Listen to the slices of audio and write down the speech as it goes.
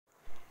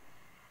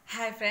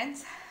Hi friends,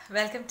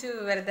 welcome to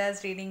VARADA'S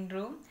reading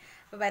room.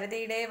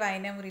 VARADA'യുടെ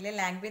വായനാമുറിയിലെ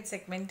language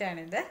segment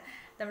ആണിത്.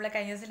 നമ്മൾ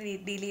കഴിഞ്ഞ ദിവസം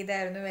ഡീൽ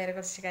ചെയ്തായിരുന്നു വേറെ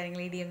കുറച്ച്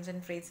കാര്യങ്ങൾ, ഇഡിയംസ്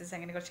ആൻഡ് ഫ്രേസസ്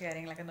അങ്ങനെ കുറച്ച്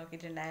കാര്യങ്ങളൊക്കെ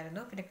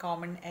നോക്കിയിട്ടുണ്ടായിരുന്നു. പിന്നെ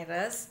കോമൺ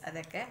എറേഴ്സ്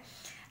അതൊക്കെ.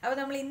 അപ്പോൾ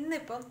നമ്മൾ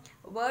ഇന്നിപ്പം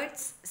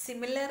വേർഡ്സ്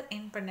സിമിലർ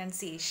ഇൻ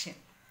പ്രൊനൗൺസിയേഷൻ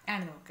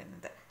ആണ്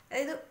നോക്കുന്നത്.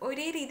 അതായത്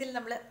ഒരേ രീതിയിൽ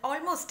നമ്മൾ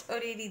ഓൾമോസ്റ്റ്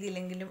ഒരേ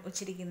രീതിയിലെങ്കിലും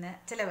ഉച്ചരിക്കുന്ന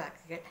ചില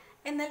വാക്കുകൾ,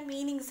 എന്നാൽ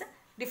മീനിങ്സ്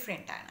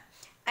ഡിഫറെൻ്റ് ആണ്.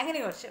 അങ്ങനെ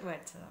കുറച്ച്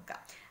വേർഡ്സ്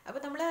നോക്കാം.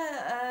 അപ്പോൾ നമ്മൾ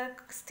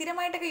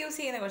സ്ഥിരമായിട്ടൊക്കെ യൂസ്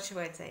ചെയ്യുന്ന കുറച്ച്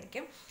വേർഡ്സ്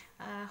ആയിരിക്കും.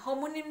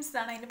 ഹോമോണിംസ്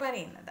എന്നാണ് അതിന്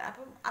പറയുന്നത്.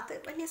 അപ്പം അത്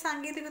വലിയ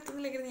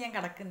സാങ്കേതികത്വത്തിലേക്ക് ഞാൻ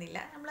കടക്കുന്നില്ല.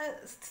 നമ്മൾ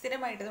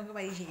സ്ഥിരമായിട്ട് നമുക്ക്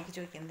പരീക്ഷയ്ക്ക്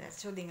ചോദിക്കുന്ന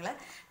ചോദ്യങ്ങൾ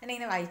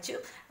ഞാനിങ്ങനെ വായിച്ചു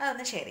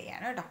അതൊന്ന് ഷെയർ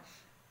ചെയ്യാണ് കേട്ടോ.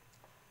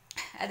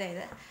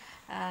 അതായത്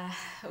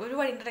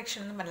ഒരുപാട് ഇൻട്രഡക്ഷൻ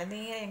ഒന്നും പറയില്ല,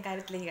 നേരെ ഞാൻ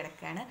കാര്യത്തിലേക്ക്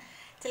കിടക്കുകയാണ്.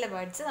 ചില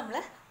വേർഡ്സ് നമ്മൾ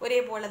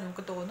ഒരേപോലെ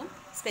നമുക്ക് തോന്നും,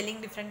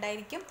 സ്പെല്ലിംഗ് ഡിഫറെൻ്റ്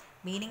ആയിരിക്കും,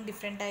 മീനിങ്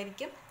ഡിഫറെൻ്റ്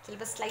ആയിരിക്കും,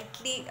 ചിലപ്പോൾ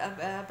സ്ലൈറ്റ്ലി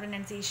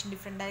പ്രൊനൗൺസിയേഷൻ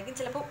ഡിഫറെൻ്റ് ആയിരിക്കും,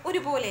 ചിലപ്പോൾ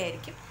ഒരുപോലെ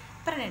ആയിരിക്കും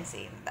പ്രൊനൗൺസ്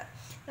ചെയ്യുന്നത്.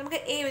 നമുക്ക്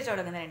എ വെച്ച്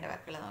തുടങ്ങുന്ന രണ്ട്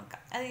വാക്കുകൾ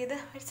നോക്കാം. അതായത്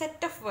ഒരു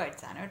സെറ്റ് ഓഫ്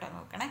വേർഡ്സ് ആണ് കേട്ടോ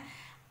നോക്കണേ.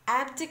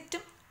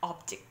 ആബ്ജക്റ്റും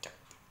ഓബ്ജക്റ്റും.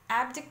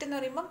 ആബ്ജക്റ്റ് എന്ന്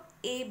പറയുമ്പം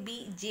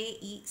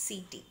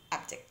ABJECT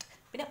ആബ്ജക്റ്റ്,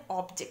 പിന്നെ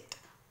ഓബ്ജക്റ്റ്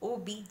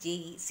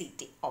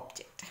OBJECT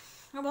ഓബ്ജക്റ്റ്.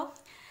 അപ്പോൾ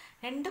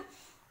രണ്ടും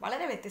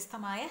വളരെ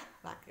വ്യത്യസ്തമായ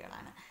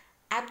വാക്കുകളാണ്.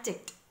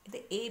 ആബ്ജക്റ്റ്, ഇത്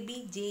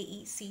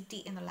ABJECT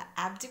എന്നുള്ള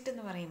ആബ്ജക്റ്റ്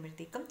എന്ന്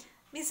പറയുമ്പോഴത്തേക്കും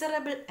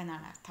മിസറബിൾ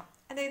എന്നാണ് അർത്ഥം.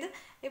 അതായത്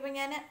ഇപ്പോൾ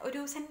ഞാൻ ഒരു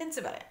സെൻറ്റൻസ്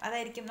പറയാം,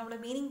 അതായിരിക്കും നമ്മൾ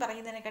മീനിങ്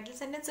പറയുന്നതിനെക്കാട്ടിൽ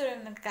സെൻറ്റൻസ്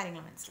പറയുന്ന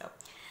കാര്യങ്ങൾ മനസ്സിലാവും.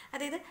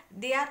 അതായത്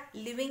they are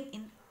living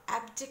in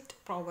ആബ്ജക്റ്റ്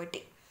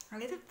poverty,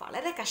 അതായത്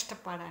വളരെ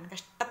കഷ്ടപ്പാടാണ്,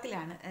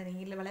 കഷ്ടത്തിലാണ്,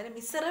 അല്ലെങ്കിൽ വളരെ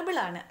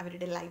മിസറബിളാണ്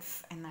അവരുടെ ലൈഫ്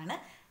എന്നാണ്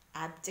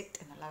ആബ്ജക്റ്റ്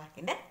എന്നുള്ള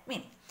വാക്കിൻ്റെ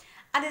മീനിങ്.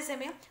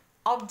 അതേസമയം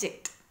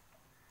ഓബ്ജക്റ്റ്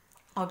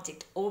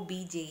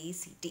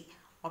OBJECT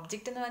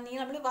ഒബ്ജക്റ്റ് എന്ന് പറഞ്ഞു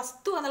കഴിഞ്ഞാൽ നമ്മൾ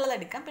വസ്തു എന്നുള്ളത്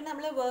എടുക്കാം, പിന്നെ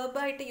നമ്മൾ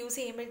വേർബായിട്ട് യൂസ്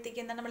ചെയ്യുമ്പോഴത്തേക്ക്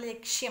എന്താണ് നമ്മൾ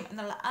ലക്ഷ്യം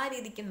എന്നുള്ള ആ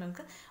രീതിക്ക്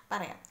നമുക്ക്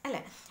പറയാം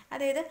അല്ലേ.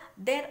 അതായത്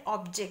there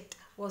object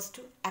was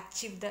to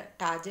achieve the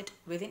target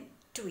within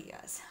 2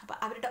 years. അപ്പോൾ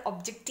അവരുടെ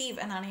ഒബ്ജക്റ്റീവ്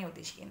എന്നാണ് ഞാൻ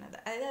ഉദ്ദേശിക്കുന്നത്.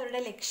 അതായത്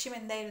അവരുടെ ലക്ഷ്യം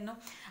എന്തായിരുന്നു?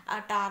 ആ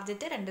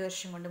ടാർഗറ്റ് 2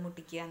 വർഷം കൊണ്ട്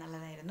മുട്ടിക്കുക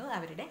എന്നുള്ളതായിരുന്നു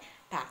അവരുടെ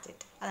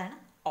ടാർഗറ്റ്. അതാണ്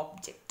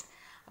ഒബ്ജക്റ്റ്.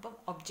 അപ്പം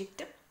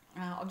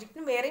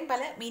ഒബ്ജക്റ്റിന് വേറെയും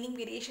പല മീനിങ്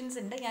വേരിയേഷൻസ്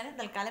ഉണ്ട്. ഞാൻ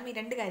തൽക്കാലം ഈ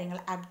രണ്ട് കാര്യങ്ങൾ,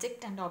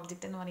 ആബ്ജക്റ്റ് ആൻഡ്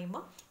ഓബ്ജക്റ്റ് എന്ന്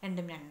പറയുമ്പോൾ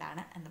രണ്ടും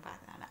രണ്ടാണ് എന്ന്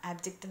പറഞ്ഞതാണ്.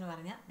 ആബ്ജക്റ്റ് എന്ന്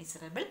പറഞ്ഞാൽ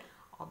മിസറബിൾ,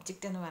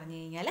 ഒബ്ജക്റ്റ് എന്ന് പറഞ്ഞു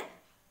കഴിഞ്ഞാൽ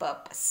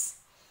പേർപ്പസ്.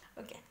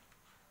 ഓക്കെ,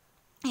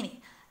 ഇനി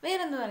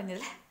വേറെന്ന്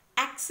പറഞ്ഞാൽ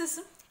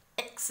ആക്സസും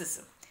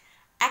എക്സസും.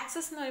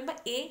 ആക്സസ് എന്ന് പറയുമ്പോൾ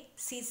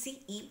ACCESS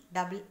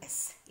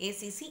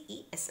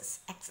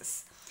ആക്സസ്.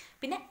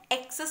 പിന്നെ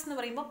എക്സസ് എന്ന്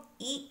പറയുമ്പോൾ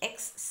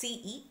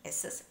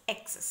EXCESS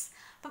എക്സസ്.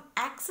 അപ്പം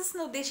ആക്സസ്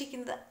എന്ന്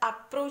ഉദ്ദേശിക്കുന്നത്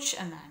അപ്രോച്ച്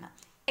എന്നാണ്.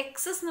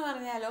 എക്സസ് എന്ന്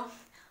പറഞ്ഞാലോ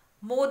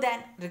മോർ ദാൻ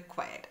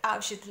റിക്വയർഡ്,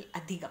 ആവശ്യത്തിൽ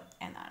അധികം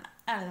എന്നാണ്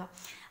ആണല്ലോ.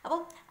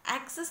 അപ്പം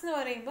ആക്സസ് എന്ന്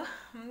പറയുമ്പോൾ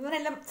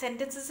ഇങ്ങനെല്ലാം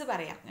സെൻറ്റൻസസ്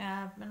പറയാം.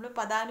 നമ്മൾ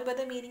പദാനുപത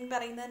മീനിങ്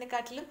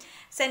പറയുന്നതിനെക്കാട്ടിലും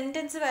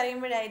സെൻറ്റൻസ്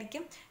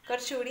പറയുമ്പോഴായിരിക്കും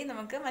കുറച്ചുകൂടി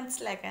നമുക്ക്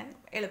മനസ്സിലാക്കാൻ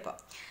എളുപ്പം.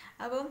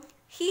 അപ്പം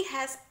he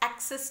has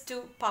access to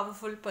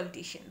powerful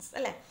politicians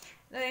അല്ലേ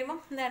എന്ന് പറയുമ്പം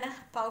എന്താണ്,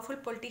 പവർഫുൾ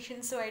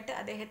പൊളിറ്റീഷ്യൻസുമായിട്ട്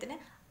അദ്ദേഹത്തിന്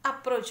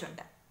അപ്രോച്ച്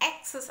ഉണ്ട്,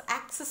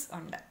 ആക്സസ്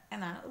ഉണ്ട്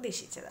എന്നാണ്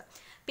ഉദ്ദേശിച്ചത്.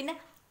 പിന്നെ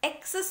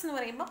എക്സസ് എന്ന്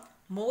പറയുമ്പോൾ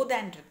മോർ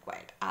ദാൻ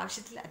റിക്വയർഡ്,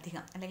 ആവശ്യത്തിൽ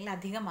അധികം അല്ലെങ്കിൽ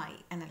അധികമായി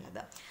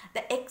എന്നുള്ളത്. The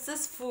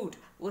excess food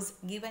was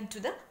given to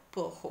the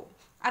poor home,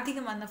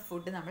 അധികം വന്ന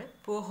ഫുഡ് നമ്മൾ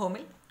പൂർ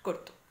ഹോമിൽ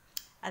കൊടുത്തു.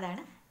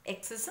 അതാണ്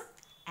എക്സസും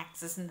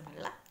ആക്സസും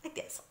തമ്മിലുള്ള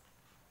വ്യത്യാസം.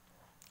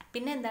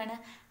 പിന്നെ എന്താണ്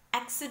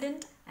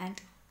ആക്സിഡൻറ്റ്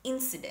ആൻഡ്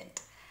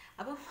ഇൻസിഡൻറ്റ്.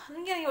 അപ്പം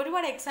എനിക്കറിയാം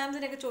ഒരുപാട്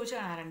എക്സാംസിനൊക്കെ ചോദിച്ചു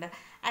കാണാറുണ്ട്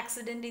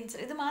ആക്സിഡൻറ്റ്,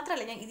 ഇൻസിഡൻറ്റ്. ഇത്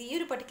മാത്രമല്ല, ഞാൻ ഇത് ഈ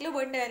ഒരു പർട്ടിക്കുലർ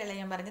വേർഡിൻ്റെ കാര്യമല്ല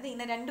ഞാൻ പറഞ്ഞത്.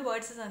 ഇങ്ങനെ രണ്ട്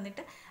വേർഡ്സ്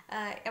തന്നിട്ട്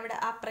എവിടെ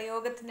ആ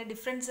പ്രയോഗത്തിൻ്റെ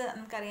ഡിഫറൻസ്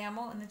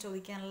നമുക്കറിയാമോ എന്ന്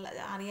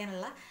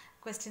അറിയാനുള്ള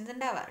ക്വസ്റ്റ്യൻസ്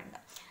ഉണ്ടാവാറുണ്ട്.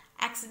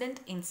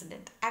 Accident,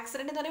 incident.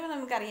 ആക്സിഡൻറ്റ് എന്ന് പറയുമ്പോൾ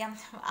നമുക്കറിയാം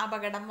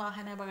അപകടം,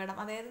 വാഹനാപകടം,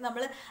 അതായത്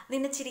നമ്മൾ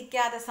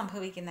നിശ്ചയിക്കാതെ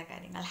സംഭവിക്കുന്ന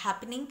കാര്യങ്ങൾ,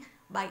 ഹാപ്പനിങ്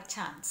ബൈ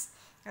ചാൻസ്,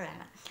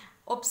 അതാണ്.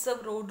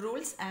 Observe road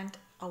rules and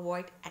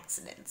avoid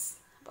accidents.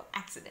 അപ്പോൾ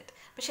ആക്സിഡൻറ്റ്.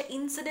 പക്ഷേ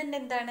ഇൻസിഡൻറ്റ്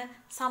എന്താണ്?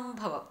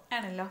 സംഭവം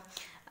ആണല്ലോ,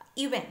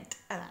 ഇവൻറ്റ്,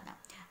 അതാണ്.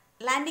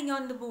 Landing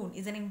on the moon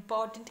is an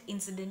important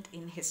incident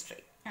in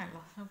history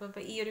ആണല്ലോ.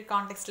 അപ്പോൾ ഈ ഒരു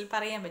കോണ്ടെക്സ്റ്റിൽ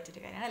പറയാൻ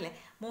പറ്റിയൊരു കാര്യമാണ് അല്ലേ.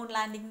 മൂൺ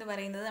ലാൻഡിംഗ് എന്ന്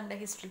പറയുന്നത് നമ്മുടെ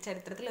ഹിസ്റ്ററി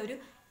ചരിത്രത്തിൽ ഒരു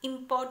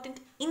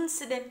ഇമ്പോർട്ടൻറ്റ്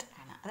ഇൻസിഡൻറ്റ്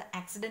ആണ്. അത്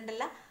ആക്സിഡൻ്റ്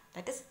അല്ല,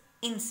 ദാറ്റ് ഇസ്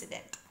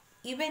ഇൻസിഡൻറ്റ്,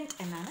 ഇവൻറ്റ്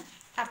എന്നാണ്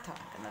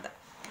അർത്ഥമാക്കുന്നത്.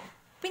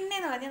 പിന്നെ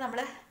എന്ന് പറഞ്ഞാൽ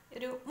നമ്മൾ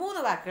ഒരു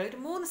 3 വാക്കുകൾ, ഒരു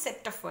 3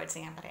 സെറ്റ് ഓഫ്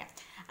വേർഡ്സ് ഞാൻ പറയാം.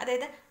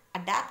 അതായത്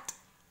adapt,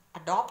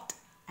 adopt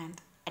and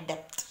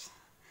adept.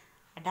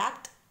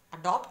 Adapt,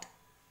 adopt,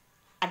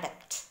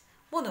 adept,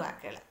 3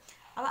 വാക്കുകൾ.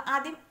 അപ്പോൾ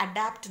ആദ്യം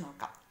അഡാപ്റ്റ്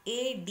നോക്കാം.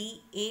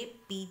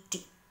 ADAPT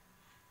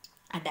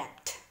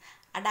adapt.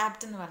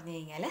 അഡാപ്റ്റ് എന്ന് പറഞ്ഞു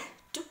കഴിഞ്ഞാൽ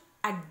ടു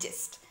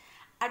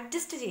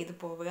അഡ്ജസ്റ്റ് ചെയ്ത്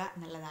പോവുക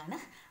എന്നുള്ളതാണ്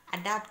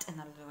അഡാപ്റ്റ്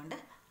എന്നുള്ളത് കൊണ്ട്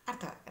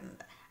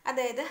അർത്ഥമാക്കുന്നത്.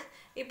 അതായത്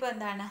ഇപ്പോൾ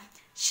എന്താണ്,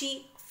 she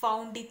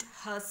found it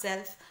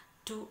herself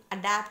to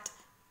adapt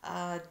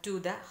to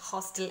the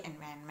hostel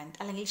environment,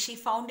 അല്ലെങ്കിൽ she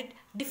found it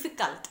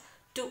difficult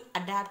to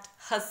adapt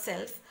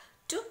herself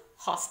to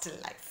hostel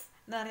life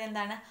എന്ന് പറഞ്ഞാൽ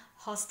എന്താണ്,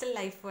 ഹോസ്റ്റൽ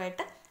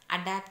ലൈഫുമായിട്ട്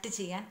അഡാപ്റ്റ്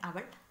ചെയ്യാൻ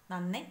അവൾ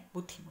നന്നേ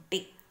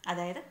ബുദ്ധിമുട്ടി.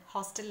 അതായത്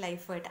ഹോസ്റ്റൽ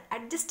ലൈഫുമായിട്ട്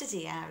അഡ്ജസ്റ്റ്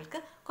ചെയ്യാൻ അവൾക്ക്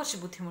കുറച്ച്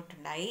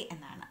ബുദ്ധിമുട്ടുണ്ടായി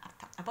എന്നാണ്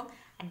അർത്ഥം. അപ്പം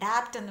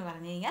അഡാപ്റ്റ് എന്ന്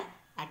പറഞ്ഞു കഴിഞ്ഞാൽ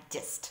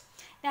അഡ്ജസ്റ്റ്.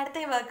 ഇനി അടുത്ത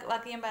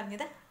വാക്ക് ഞാൻ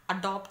പറഞ്ഞത്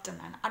അഡോപ്റ്റ്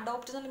എന്നാണ്.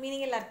 അഡോപ്റ്റ് എന്നുള്ള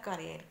മീനിങ് എല്ലാവർക്കും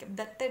അറിയായിരിക്കും.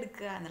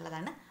 ദത്തെടുക്കുക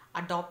എന്നുള്ളതാണ്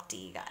അഡോപ്റ്റ്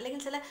ചെയ്യുക. അല്ലെങ്കിൽ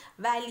ചില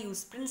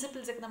വാല്യൂസ്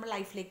പ്രിൻസിപ്പിൾസ് ഒക്കെ നമ്മൾ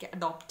ലൈഫിലേക്ക്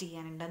അഡോപ്റ്റ്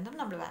ചെയ്യാനുണ്ടെന്നും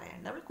നമ്മൾ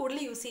പറയാറുണ്ട്. നമ്മൾ കൂടുതൽ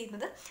യൂസ്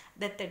ചെയ്യുന്നത്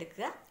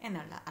ദത്തെടുക്കുക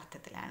എന്നുള്ള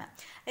അർത്ഥത്തിലാണ്.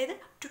 അതായത്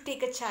to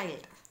take A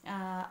child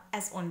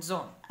as ons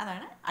on,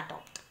 അതാണ്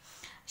adopt.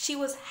 She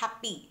was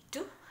happy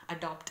to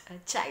adopt A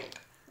child,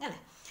 അല്ലേ?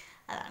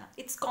 അതാണ്.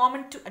 It's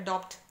common to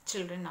adopt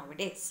children now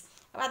days.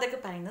 അപ്പോൾ അതൊക്കെ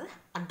പറയുന്നത്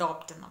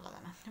അഡോപ്റ്റ്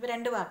എന്നുള്ളതാണ്. അപ്പോൾ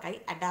രണ്ട് വാക്കായി,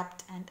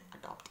 അഡാപ്റ്റ് ആൻഡ്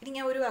അഡോപ്റ്റ്. ഇനി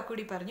ഞാൻ ഒരു വാക്ക്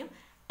കൂടി പറഞ്ഞു,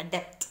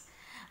 അഡെപ്റ്റ്.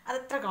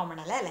 അതത്ര കോമൺ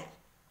അല്ല, അല്ലേ?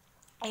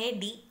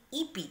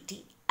 ADEPT,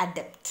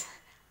 അഡെപ്റ്റ്.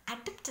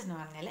 അഡെപ്റ്റ് എന്ന്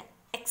പറഞ്ഞാൽ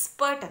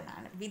എക്സ്പേർട്ട്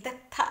എന്നാണ്,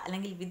 വിദഗ്ധ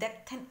അല്ലെങ്കിൽ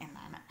വിദഗ്ധൻ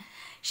എന്നാണ്.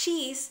 ഷീ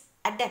ഈസ്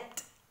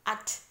അഡെപ്റ്റ്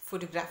അറ്റ്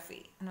ഫോട്ടോഗ്രാഫി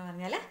എന്ന്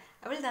പറഞ്ഞാൽ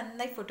അവൾ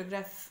നന്നായി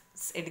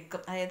ഫോട്ടോഗ്രാഫ്സ്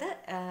എടുക്കും. അതായത്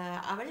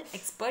അവൾ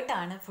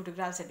എക്സ്പേർട്ടാണ്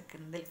ഫോട്ടോഗ്രാഫ്സ്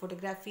എടുക്കുന്നതിൽ,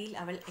 ഫോട്ടോഗ്രാഫിയിൽ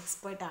അവൾ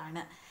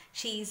എക്സ്പേർട്ടാണ്.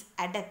 ഷീ ഈസ്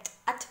അഡെപ്റ്റ്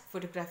അറ്റ്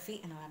ഫോട്ടോഗ്രാഫി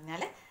എന്ന്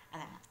പറഞ്ഞാൽ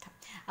അതാണ് അർത്ഥം.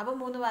 അപ്പോൾ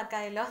 3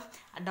 വാക്കായല്ലോ,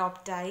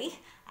 അഡോപ്റ്റായി,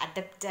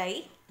 അഡപ്റ്റായി,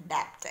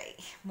 അഡാപ്റ്റായി,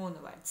 3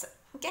 വേർഡ്സ്.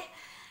 ഓക്കെ.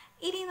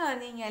 ഇനി എന്ന്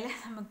പറഞ്ഞു കഴിഞ്ഞാൽ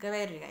നമുക്ക്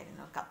വേറൊരു കാര്യം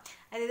നോക്കാം.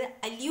 അതായത്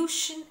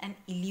അല്യൂഷൻ ആൻഡ്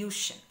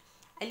ഇല്യൂഷൻ.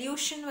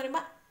 അല്യൂഷൻ എന്ന്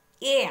പറയുമ്പോൾ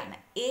എ ആണ്,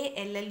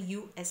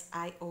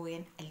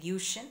 ALLUSION,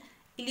 അല്യൂഷൻ.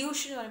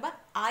 ഇല്യൂഷൻ എന്ന് പറയുമ്പോൾ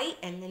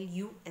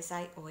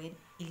ILLUSION,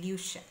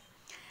 ഇല്യൂഷൻ.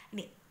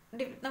 ഇനി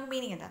നമുക്ക്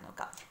മീനിങ് എന്താണെന്ന്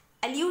നോക്കാം.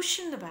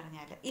 അല്യൂഷൻ എന്ന്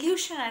പറഞ്ഞാൽ,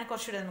 ഇല്യൂഷനാണ്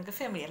കുറച്ചുകൂടെ നമുക്ക്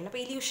ഫെമിലിയർ.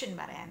 അപ്പോൾ ഇല്യൂഷൻ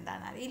പറയാൻ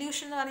എന്താണ്?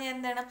 ഇല്യൂഷൻ എന്ന് പറഞ്ഞാൽ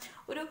എന്താണ്?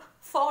 ഒരു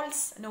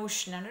ഫോൾസ്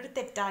നോഷനാണ്, ഒരു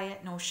തെറ്റായ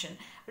നോഷൻ,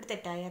 ഒരു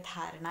തെറ്റായ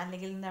ധാരണ.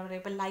 അല്ലെങ്കിൽ എന്താ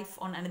പറയുക, ഇപ്പോൾ life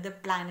on another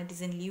planet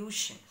is an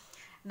illusion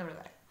നമ്മൾ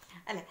പറയും,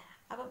 അല്ലേ?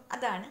 അപ്പം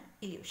അതാണ്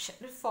ഇല്യൂഷൻ,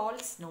 ഒരു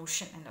ഫോൾസ്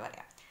നോഷൻ എന്ന്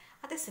പറയാം.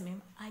 അതേസമയം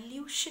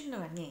അല്യൂഷൻ എന്ന്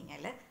പറഞ്ഞു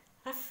കഴിഞ്ഞാൽ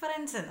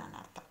റെഫറൻസ് എന്നാണ്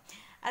അർത്ഥം.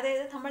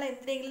 അതായത് നമ്മൾ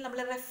എന്തെങ്കിലും നമ്മൾ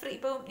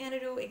ഇപ്പോൾ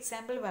ഞാനൊരു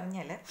എക്സാമ്പിൾ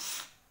പറഞ്ഞാൽ,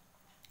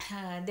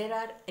 there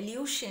are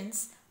allusions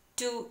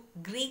to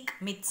Greek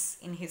myths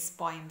in his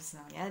poems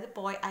എന്ന് പറഞ്ഞാൽ, അതായത്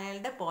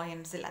അയാളുടെ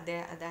പോയംസിൽ,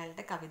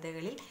 അയാളുടെ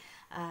കവിതകളിൽ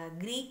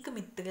ഗ്രീക്ക്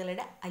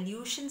മിത്തുകളുടെ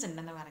അല്യൂഷൻസ്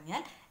ഉണ്ടെന്ന്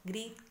പറഞ്ഞാൽ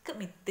ഗ്രീക്ക്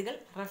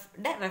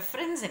മിത്തുകളുടെ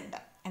റെഫറൻസ് ഉണ്ട്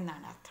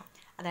എന്നാണ് അർത്ഥം.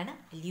 അതാണ്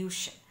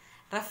അല്യൂഷൻ.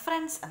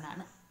 റെഫറൻസ്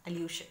എന്നാണ്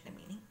അല്യൂഷൻ്റെ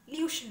മീനിങ്.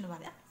 ഇല്യൂഷൻ എന്ന്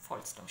പറഞ്ഞാൽ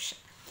false Notion.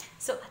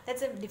 So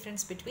that's A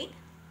difference between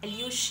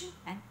allusion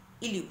and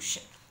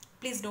illusion.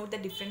 Please note the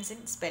difference in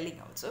spelling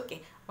also. Okay,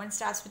 one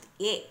starts with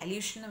A.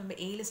 Allusion എന്ന് പറയുമ്പോൾ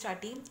എയിൽ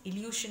സ്റ്റാർട്ട് ചെയ്യും,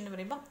 ഇല്യൂഷൻ എന്ന്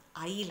പറയുമ്പോൾ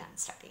ഐയിലാണ്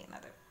സ്റ്റാർട്ട്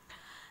ചെയ്യുന്നത്.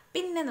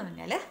 പിന്നെന്ന്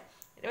പറഞ്ഞാൽ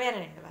വേറെ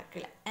 2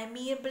 വാക്കുകൾ,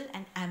 അമിയബിൾ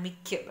ആൻഡ്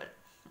അമിക്കബിൾ.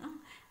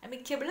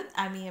 അമിക്കബിളും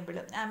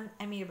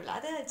അമിയബിൾ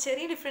അത്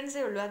ചെറിയ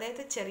ഡിഫറൻസേ ഉള്ളൂ.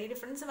 അതായത് ചെറിയ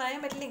ഡിഫറൻസ്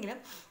പറയാൻ പറ്റില്ലെങ്കിലും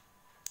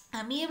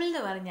അമിയബിൾ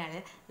എന്ന് പറഞ്ഞാൽ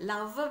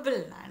ലവബിൾ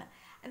എന്നാണ്.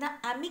 എന്നാൽ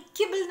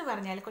അമിക്കബിൾ എന്ന്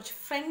പറഞ്ഞാൽ കുറച്ച്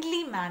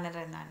ഫ്രണ്ട്ലി മാനർ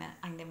എന്നാണ്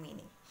അതിൻ്റെ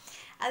മീനിങ്.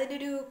 അതിൻ്റെ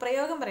ഒരു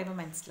പ്രയോഗം പറയുമ്പോൾ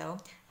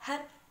മനസ്സിലാവും. Har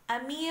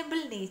amiable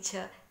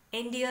nature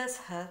എൻഡിയേഴ്സ്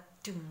her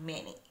to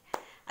many.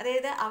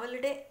 അതായത്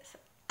അവളുടെ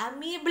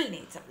അമിയബിൾ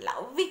നേച്ചർ,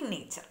 ലവിങ്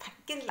നേച്ചർ,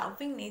 ഭയങ്കര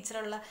ലവിങ്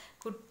നേച്ചറുള്ള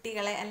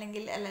കുട്ടികളെ,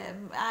 അല്ലെങ്കിൽ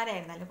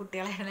ആരായിരുന്നാലും,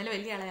 കുട്ടികളായിരുന്നാലും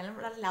വലിയ ആളായാലും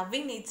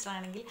ലവിങ്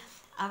നേച്ചറാണെങ്കിൽ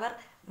അവർ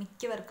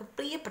മിക്കവർക്കും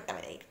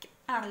പ്രിയപ്പെട്ടവരായിരിക്കും,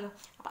 ആണല്ലോ.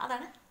 അപ്പോൾ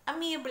അതാണ്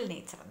അമിയബിൾ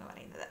നേച്ചർ എന്ന്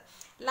പറയുന്നത്,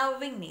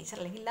 ലവിങ് നേച്ചർ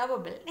അല്ലെങ്കിൽ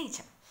ലവബിൾ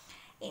നേച്ചർ.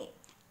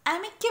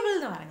 അമിക്കബിൾ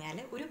എന്ന് പറഞ്ഞാൽ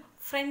ഒരു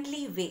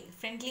ഫ്രണ്ട്ലി വേ,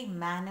 ഫ്രണ്ട്ലി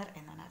മാനർ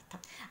എന്നാണ് അർത്ഥം.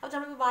 അപ്പോൾ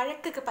നമ്മൾ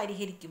വഴക്കൊക്കെ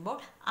പരിഹരിക്കുമ്പോൾ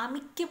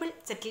അമിക്കബിൾ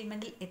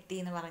സെറ്റിൽമെൻറ്റിൽ എത്തി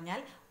എന്ന് പറഞ്ഞാൽ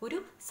ഒരു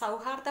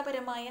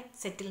സൗഹാർദ്ദപരമായ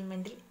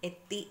സെറ്റിൽമെൻറ്റിൽ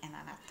എത്തി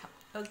എന്നാണ് അർത്ഥം.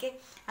 ഓക്കെ,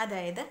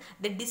 അതായത്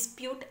the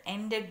dispute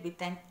ended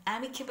with an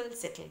amicable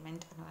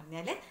settlement എന്ന്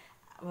പറഞ്ഞാൽ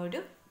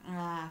ഒരു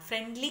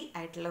ഫ്രണ്ട്ലി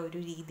ആയിട്ടുള്ള ഒരു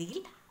രീതിയിൽ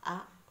ആ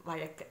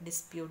വഴക്ക്,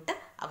 ഡിസ്പ്യൂട്ട്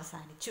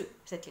അവസാനിച്ചു,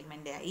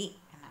 സെറ്റിൽമെൻ്റ് ആയി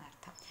എന്നാണ്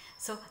അർത്ഥം.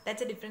 So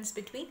that's A difference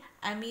between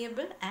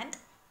amiable and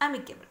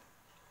amicable.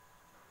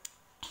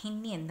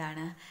 ഇനി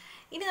എന്താണ്?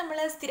 ഇനി നമ്മൾ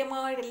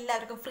സ്ഥിരമായിട്ട്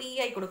എല്ലാവർക്കും ഫ്രീ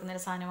ആയി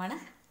കൊടുക്കുന്നൊരു സാധനമാണ്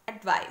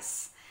അഡ്വൈസ്.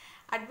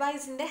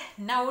 അഡ്വൈസിൻ്റെ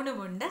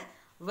നൗണുമുണ്ട്,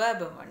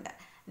 വേർബുമുണ്ട്.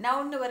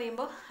 നൗൺ എന്ന്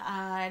പറയുമ്പോൾ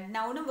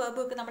നൗണും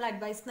വേർബും ഒക്കെ നമ്മൾ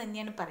അഡ്വൈസ്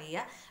തന്നെയാണ്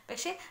പറയുക.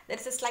 പക്ഷേ there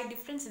is A slight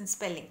difference in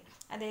spelling.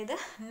 അതായത്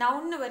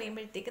നൗൺ എന്ന്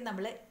പറയുമ്പോഴത്തേക്ക്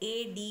നമ്മൾ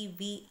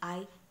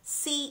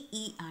ADVICE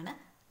ആണ്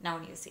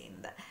നൗൺ യൂസ്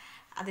ചെയ്യുന്നത്.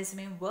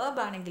 അതേസമയം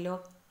വേർബ് ആണെങ്കിലോ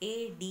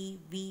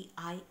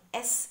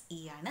ADVISE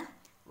ആണ്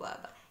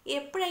വേർബ്.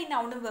 എപ്പോഴായി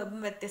നൗണും വെർബും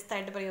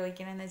വ്യത്യസ്തമായിട്ട്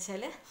പ്രയോഗിക്കണമെന്ന്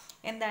വെച്ചാൽ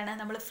എന്താണ്,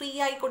 നമ്മൾ ഫ്രീ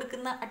ആയി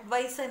കൊടുക്കുന്ന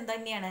അഡ്വൈസ് എന്ത്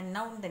തന്നെയാണ്,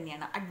 നൗൺ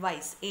തന്നെയാണ്.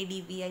 Advice,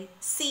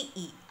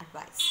 ADVICE,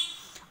 advice.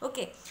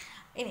 ഓക്കെ.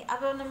 ഇനി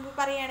അപ്പോൾ നമ്മൾ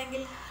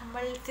പറയുകയാണെങ്കിൽ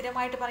നമ്മൾ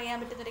സ്ഥിരമായിട്ട് പറയാൻ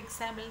പറ്റുന്നൊരു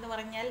എക്സാമ്പിൾ എന്ന്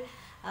പറഞ്ഞാൽ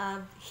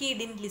he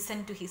didn't listen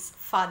to his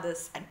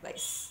fathers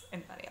advice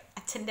എന്ന് പറയാം.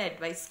 അച്ഛൻ്റെ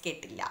അഡ്വൈസ്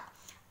കേട്ടില്ല.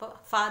 അപ്പോൾ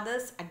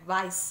ഫാദേഴ്സ്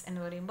അഡ്വൈസ് എന്ന്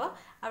പറയുമ്പോൾ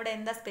അവിടെ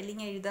എന്താ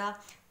സ്പെല്ലിങ് എഴുതുക?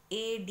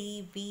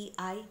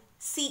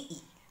 ADVICE.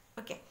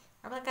 ഓക്കെ.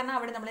 അപ്പോൾ കാരണം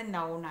അവിടെ നമ്മൾ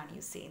നൗണാണ്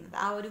യൂസ് ചെയ്യുന്നത്.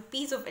 ആ ഒരു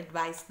പീസ് ഓഫ്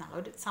അഡ്വൈസ് എന്നുള്ള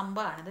ഒരു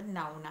സംഭവമാണ്, അത്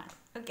നൗണാണ്.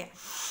 ഓക്കെ.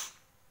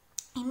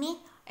 ഇനി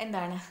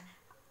എന്താണ്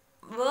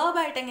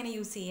വേർബായിട്ട് എങ്ങനെ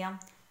യൂസ് ചെയ്യാം?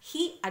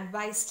 He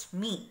advised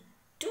me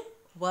to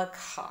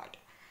work hard.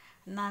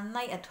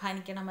 നന്നായി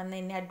അധ്വാനിക്കണമെന്ന്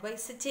എന്നെ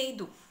അഡ്വൈസ്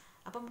ചെയ്തു.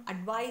 അപ്പം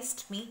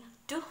advised me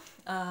to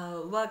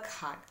work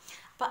hard.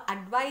 അപ്പോൾ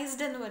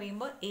അഡ്വൈസ്ഡ് എന്ന്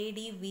പറയുമ്പോൾ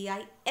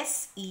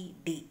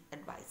ADVISED,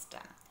 അഡ്വൈസ്ഡ്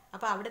ആണ്.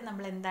 അപ്പോൾ അവിടെ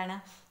നമ്മൾ എന്താണ്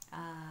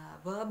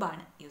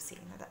വേർബാണ് യൂസ്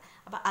ചെയ്യുന്നത്.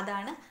 അപ്പോൾ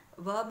അതാണ്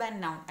വേർബ്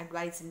ആൻഡ് നൗൺ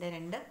അഡ്വൈസിൻ്റെ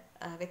രണ്ട്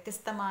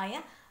വ്യത്യസ്തമായ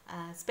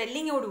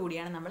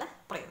സ്പെല്ലിങ്ങോടുകൂടിയാണ് നമ്മൾ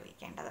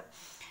പ്രയോഗിക്കേണ്ടത്.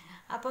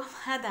 അപ്പോൾ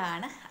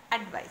അതാണ്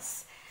അഡ്വൈസ്.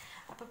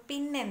 അപ്പോൾ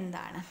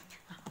പിന്നെന്താണ്,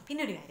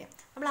 പിന്നൊരു കാര്യം,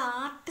 നമ്മൾ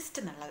ആർട്ടിസ്റ്റ്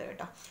എന്നുള്ളത്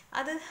കേട്ടോ,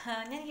 അത്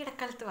ഞാൻ ഈ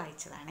ഇടക്കാലത്ത്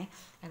വായിച്ചതാണേ,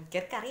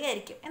 മിക്കവർക്ക്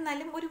അറിയായിരിക്കും,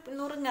 എന്നാലും ഒരു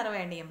നുറുങ്ങറ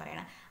വേണ്ടി ഞാൻ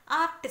പറയണം.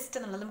 ആർട്ടിസ്റ്റ്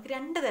എന്നുള്ളത് നമുക്ക്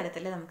രണ്ട്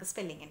തരത്തിൽ നമുക്ക്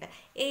സ്പെല്ലിംഗ് ഉണ്ട്.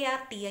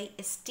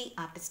 ARTIST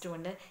ആർട്ടിസ്റ്റും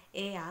ഉണ്ട്,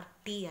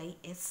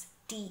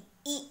 ARTISTE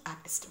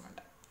ആർട്ടിസ്റ്റും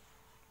ഉണ്ട്.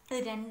 ഇത്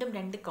രണ്ടും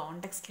രണ്ട്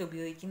കോണ്ടെക്സ്റ്റിൽ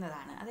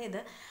ഉപയോഗിക്കുന്നതാണ്. അതായത്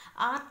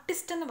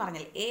ആർട്ടിസ്റ്റ് എന്ന്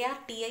പറഞ്ഞാൽ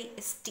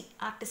ARTIST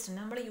ആർട്ടിസ്റ്റ്,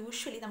 നമ്മൾ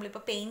യൂഷ്വലി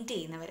നമ്മളിപ്പോൾ പെയിൻറ്റ്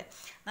ചെയ്യുന്നവർ,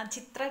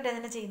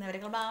 ചിത്രരചന ചെയ്യുന്നവരെ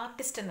നമ്മൾ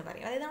ആർട്ടിസ്റ്റ് എന്ന്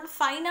പറയും. അതായത് നമ്മൾ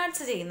ഫൈൻ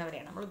ആർട്സ്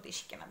ചെയ്യുന്നവരെയാണ് നമ്മൾ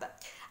ഉദ്ദേശിക്കുന്നത്,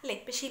 അല്ലേ?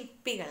 ഇപ്പോൾ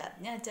ശില്പികൾ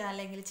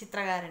അല്ലെങ്കിൽ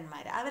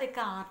ചിത്രകാരന്മാർ,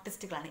 അവരൊക്കെ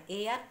ആർട്ടിസ്റ്റുകളാണ്.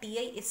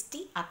 ARTIST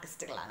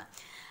ആർട്ടിസ്റ്റുകളാണ്.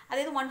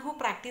 അതായത് one who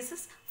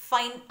practices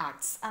fine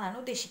arts, അതാണ്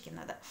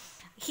ഉദ്ദേശിക്കുന്നത്.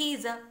 He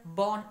is a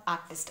born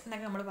artist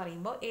എന്നൊക്കെ നമ്മൾ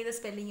പറയുമ്പോൾ ഏത്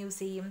സ്പെല്ലിംഗ്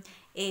യൂസ് ചെയ്യും?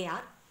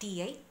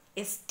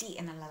 ARTIST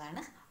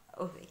എന്നുള്ളതാണ്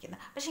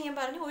ഉപയോഗിക്കുന്നത്. പക്ഷേ ഞാൻ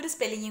പറഞ്ഞു ഒരു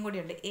സ്പെല്ലിങ്ങും കൂടി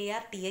ഉണ്ട്,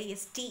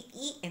 ARTISTE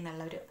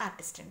എന്നുള്ള ഒരു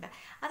ആർട്ടിസ്റ്റ് ഉണ്ട്.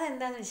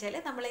 അതെന്താണെന്ന് വെച്ചാൽ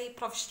നമ്മൾ ഈ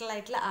പ്രൊഫഷണൽ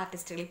ആയിട്ടുള്ള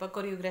ആർട്ടിസ്റ്റുകൾ, ഇപ്പോൾ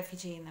കൊറിയോഗ്രാഫി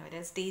ചെയ്യുന്നവർ,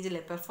 സ്റ്റേജിൽ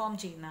പെർഫോം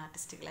ചെയ്യുന്ന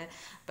ആർട്ടിസ്റ്റുകൾ,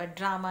 ഇപ്പോൾ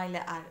ഡ്രാമയിൽ,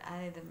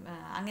 അതായത്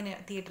അങ്ങനെ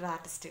തിയേറ്റർ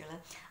ആർട്ടിസ്റ്റുകൾ,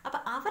 അപ്പോൾ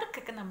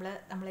അവർക്കൊക്കെ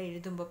നമ്മൾ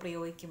എഴുതുമ്പോൾ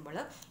പ്രയോഗിക്കുമ്പോൾ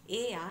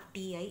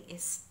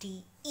ARTISTE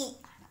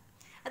ആണ്.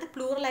 അത്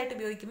പ്ലൂറലായിട്ട്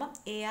ഉപയോഗിക്കുമ്പോൾ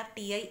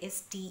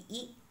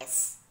ARTISTES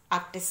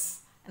ആർട്ടിസ്റ്റ്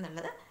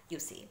എന്നുള്ളത്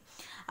യൂസ് ചെയ്യും.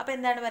 അപ്പോൾ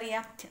എന്താണ് പറയുക?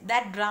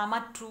 That drama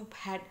troupe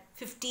had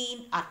 15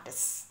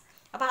 artist.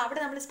 അപ്പോൾ അവിടെ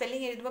നമ്മൾ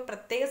സ്പെല്ലിംഗ് എഴുതുമ്പോൾ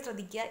പ്രത്യേകം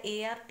ശ്രദ്ധിക്കുക,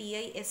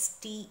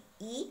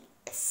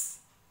 ARTISTES,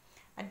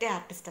 മറ്റേ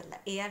ആർട്ടിസ്റ്റ് അല്ല,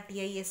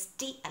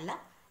 ARTIST അല്ല,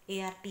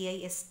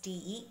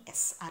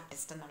 ARTISTES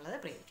ആർട്ടിസ്റ്റ് എന്നുള്ളത്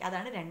പ്രയോഗിക്കുക.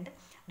 അതാണ് രണ്ട്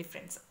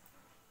ഡിഫറൻസ്.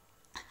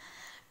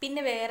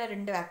 പിന്നെ വേറെ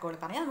രണ്ട് വാക്കുകൾ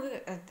പറഞ്ഞാൽ നമുക്ക്,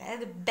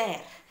 അതായത്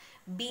ബെയർ,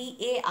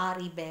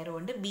 BARE ബെയറും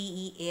ഉണ്ട്,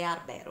 BEAR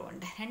ബെയറും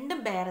ഉണ്ട്. രണ്ടും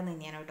ബെയർ എന്ന്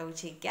തന്നെയാണ് കേട്ടോ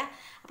ഉച്ചയ്ക്കുക.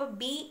 അപ്പോൾ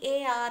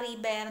BARE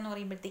ബെയർ എന്ന്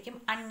പറയുമ്പോഴത്തേക്കും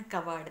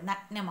അൺകവേർഡ്,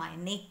 നഗ്നമായ,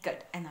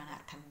 നേക്കഡ് എന്നാണ്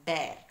അർത്ഥം,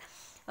 ബെയർ.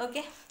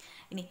 ഓക്കെ.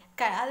 ഇനി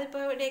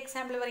അതിപ്പോൾ ഒരു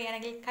എക്സാമ്പിൾ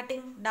പറയുകയാണെങ്കിൽ,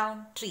 cutting down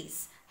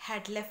trees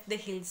had left the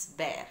hills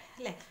bear,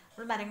 അല്ലേ?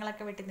 നമ്മൾ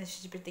മരങ്ങളൊക്കെ വെട്ടി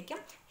നശിച്ചപ്പോഴത്തേക്കും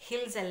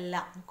ഹിൽസ്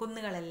എല്ലാം,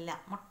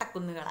 കുന്നുകളെല്ലാം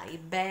മൊട്ടക്കുന്നുകളായി,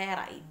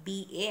 ബെയറായി,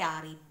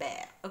 BARE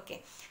ബെയർ. ഓക്കെ,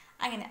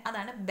 അങ്ങനെ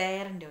അതാണ്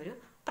ബെയറിൻ്റെ ഒരു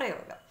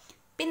പ്രയോഗം.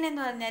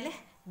 പിന്നെന്ന് പറഞ്ഞാൽ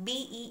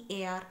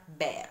BEAR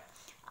ബെയർ.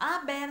 ആ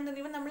ബെയർ എന്ന്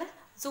പറയുമ്പോൾ നമ്മൾ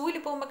സൂവിൽ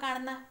പോകുമ്പോൾ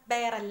കാണുന്ന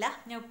ബെയർ അല്ല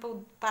ഞാൻ ഇപ്പോൾ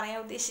പറയാൻ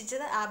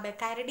ഉദ്ദേശിച്ചത്. ആ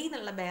കരടി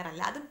എന്നുള്ള ബെയർ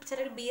അല്ല, അത്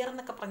ചിലർ ബിയർ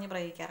എന്നൊക്കെ പറഞ്ഞ്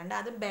പ്രയോഗിക്കാറുണ്ട്,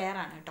 അത്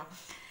ബെയറാണ് കേട്ടോ.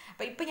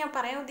 അപ്പോൾ ഇപ്പോൾ ഞാൻ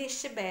പറയാൻ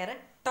ഉദ്ദേശിച്ച ബെയർ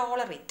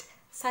ടോളറേറ്റ്,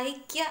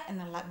 സഹിക്കുക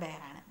എന്നുള്ള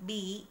ബെയറാണ്,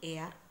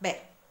 BEAR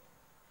ബെയർ.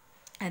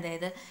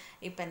 അതായത്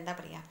ഇപ്പം എന്താ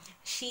പറയുക,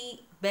 she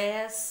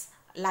bears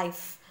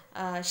life,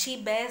 she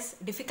bears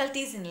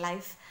difficulties in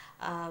life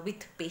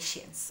with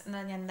patients എന്ന്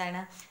പറഞ്ഞാൽ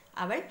എന്താണ്?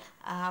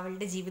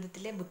 അവളുടെ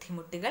ജീവിതത്തിലെ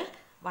ബുദ്ധിമുട്ടുകൾ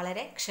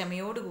വളരെ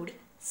ക്ഷമയോടുകൂടി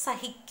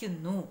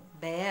സഹിക്കുന്നു,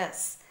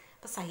 ബെയർസ്.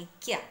 അപ്പോൾ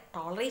സഹിക്കുക,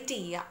 ടോളറേറ്റ്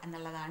ചെയ്യുക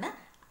എന്നുള്ളതാണ്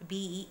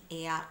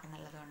BEAR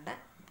എന്നുള്ളതുകൊണ്ട്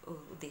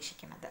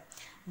ഉദ്ദേശിക്കുന്നത്.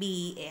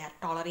 BEAR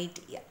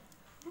ടോളറേറ്റ് ചെയ്യുക.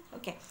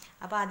 ഓക്കെ,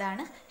 അപ്പോൾ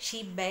അതാണ് she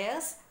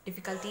bears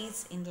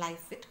difficulties in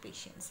life with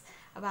patients.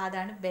 അപ്പോൾ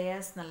അതാണ്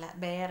ബെയർസ് എന്നുള്ള,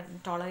 ബെയർ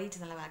ടോളറേറ്റ്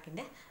എന്നുള്ള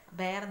വാക്കിൻ്റെ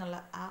ബെയർ എന്നുള്ള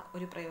ആ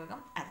ഒരു പ്രയോഗം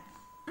അതാണ്.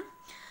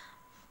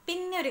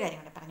 പിന്നെ ഒരു കാര്യം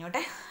കൂടെ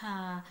പറഞ്ഞോട്ടെ,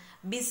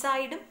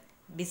 ബിസൈഡും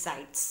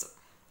ബിസൈഡ്സും,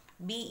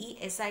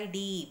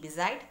 BESIDE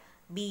ബിസൈഡ്,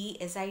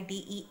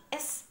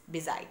 BESIDES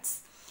ബിസൈഡ്സ്.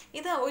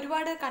 ഇത്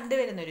ഒരുപാട്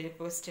കണ്ടുവരുന്നൊരു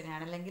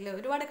ക്വസ്റ്റ്യനാണ്, അല്ലെങ്കിൽ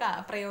ഒരുപാട്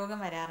പ്രയോഗം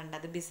വരാറുണ്ട്.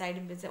 അത്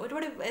ബിസൈഡും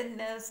ഒരുപാട്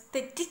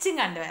തെറ്റിച്ചും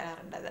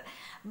കണ്ടുവരാറുണ്ട്. അത്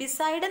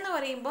ബിസൈഡ് എന്ന്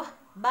പറയുമ്പോൾ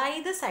ബൈ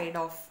ദ സൈഡ്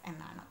ഓഫ്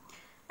എന്നാണ്,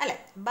 അല്ലേ?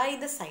 ബൈ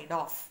ദ സൈഡ്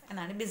ഓഫ്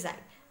എന്നാണ്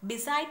ബിസൈഡ്.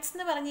 ബിസൈഡ്സ്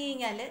എന്ന് പറഞ്ഞു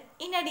കഴിഞ്ഞാൽ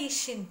ഇൻ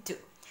അഡീഷൻ ടു,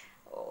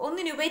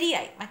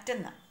 ഒന്നിനുപരിയായി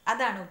മറ്റൊന്ന്,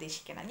 അതാണ്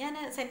ഉദ്ദേശിക്കുന്നത്. ഞാൻ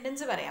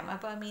സെൻറ്റൻസ് പറയാം,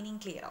 അപ്പോൾ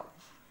മീനിങ് ക്ലിയർ ആവും.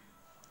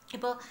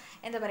 ഇപ്പോൾ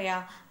എന്താ പറയുക,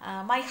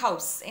 മൈ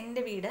ഹൗസ്,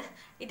 എൻ്റെ വീട്,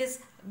 it is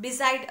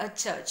beside A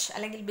church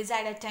അല്ലെങ്കിൽ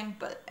ബിസൈഡ് എ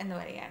ടെമ്പിൾ എന്ന്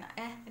പറയുകയാണ്.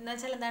 എന്ന്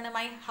വെച്ചാൽ എന്താണ്?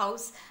 My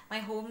house, my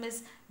home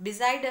is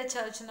beside A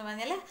church എന്ന്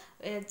പറഞ്ഞാൽ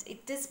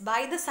it is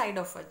by the side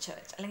of A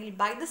church അല്ലെങ്കിൽ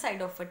by the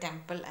side of A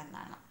temple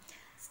എന്നാണ്.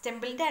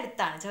 ടെമ്പിളിൻ്റെ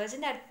അടുത്താണ്,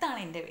 ചർച്ചിൻ്റെ അടുത്താണ്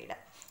എൻ്റെ വീട്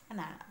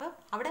എന്നാണ്. അപ്പോൾ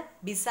അവിടെ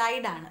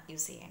ബിസൈഡാണ്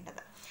യൂസ്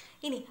ചെയ്യേണ്ടത്.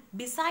 ഇനി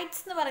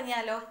ബിസൈഡ്സ് എന്ന്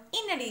പറഞ്ഞാലോ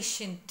ഇൻ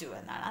അഡീഷൻ ടു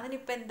എന്നാണ്.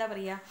 അതിനിപ്പോൾ എന്താ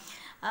പറയുക,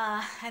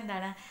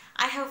 എന്താണ്?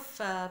 I have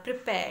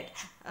prepared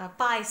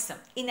payasam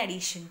in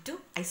addition to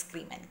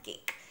ice cream and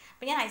cake.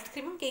 അപ്പോൾ ഞാൻ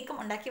ഐസ്ക്രീമും കേക്കും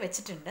ഉണ്ടാക്കി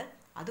വെച്ചിട്ടുണ്ട്,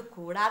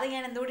 അതുകൂടാതെ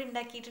ഞാൻ എന്തുകൂടി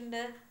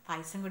ഉണ്ടാക്കിയിട്ടുണ്ട്?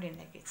 പായസം കൂടി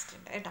ഉണ്ടാക്കി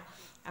വെച്ചിട്ടുണ്ട് കേട്ടോ.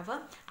 അപ്പോൾ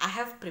I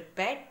have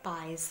prepared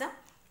payasam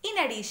in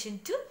addition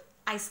to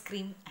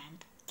ice cream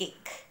and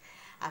cake.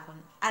 അപ്പം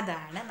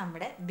അതാണ്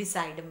നമ്മുടെ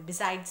ബിസൈഡും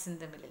ബിസൈഡ്സും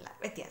തമ്മിലുള്ള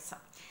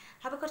വ്യത്യാസം.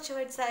 അപ്പോൾ കുറച്ച്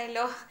വേർഡ്സ്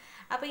ആയല്ലോ.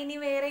 അപ്പോൾ ഇനി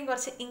വേറെയും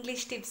കുറച്ച്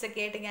ഇംഗ്ലീഷ് ടിപ്സ് ഒക്കെ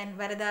ആയിട്ട് ഞാൻ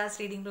വരദാസ്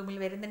റീഡിംഗ് റൂമിൽ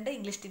വരുന്നുണ്ട്.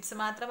 ഇംഗ്ലീഷ് ടിപ്സ്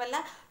മാത്രമല്ല,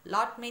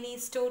 ലോട്ട് many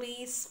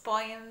stories,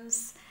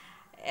 poems,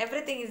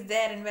 everything is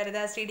there in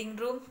Varada's reading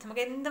room.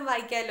 നമുക്ക് എന്തും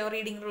വായിക്കാമല്ലോ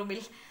റീഡിംഗ്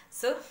റൂമിൽ.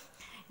 സോ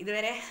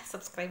ഇതുവരെ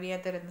സബ്സ്ക്രൈബ്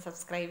ചെയ്യാത്തവരൊന്ന്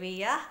സബ്സ്ക്രൈബ്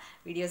ചെയ്യുക,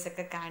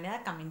 വീഡിയോസൊക്കെ കാണുക,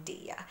 കമൻറ്റ്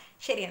ചെയ്യുക.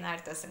 ശരി, എന്നാൽ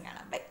അടുത്ത ദിവസം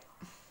കാണാം. ബൈ.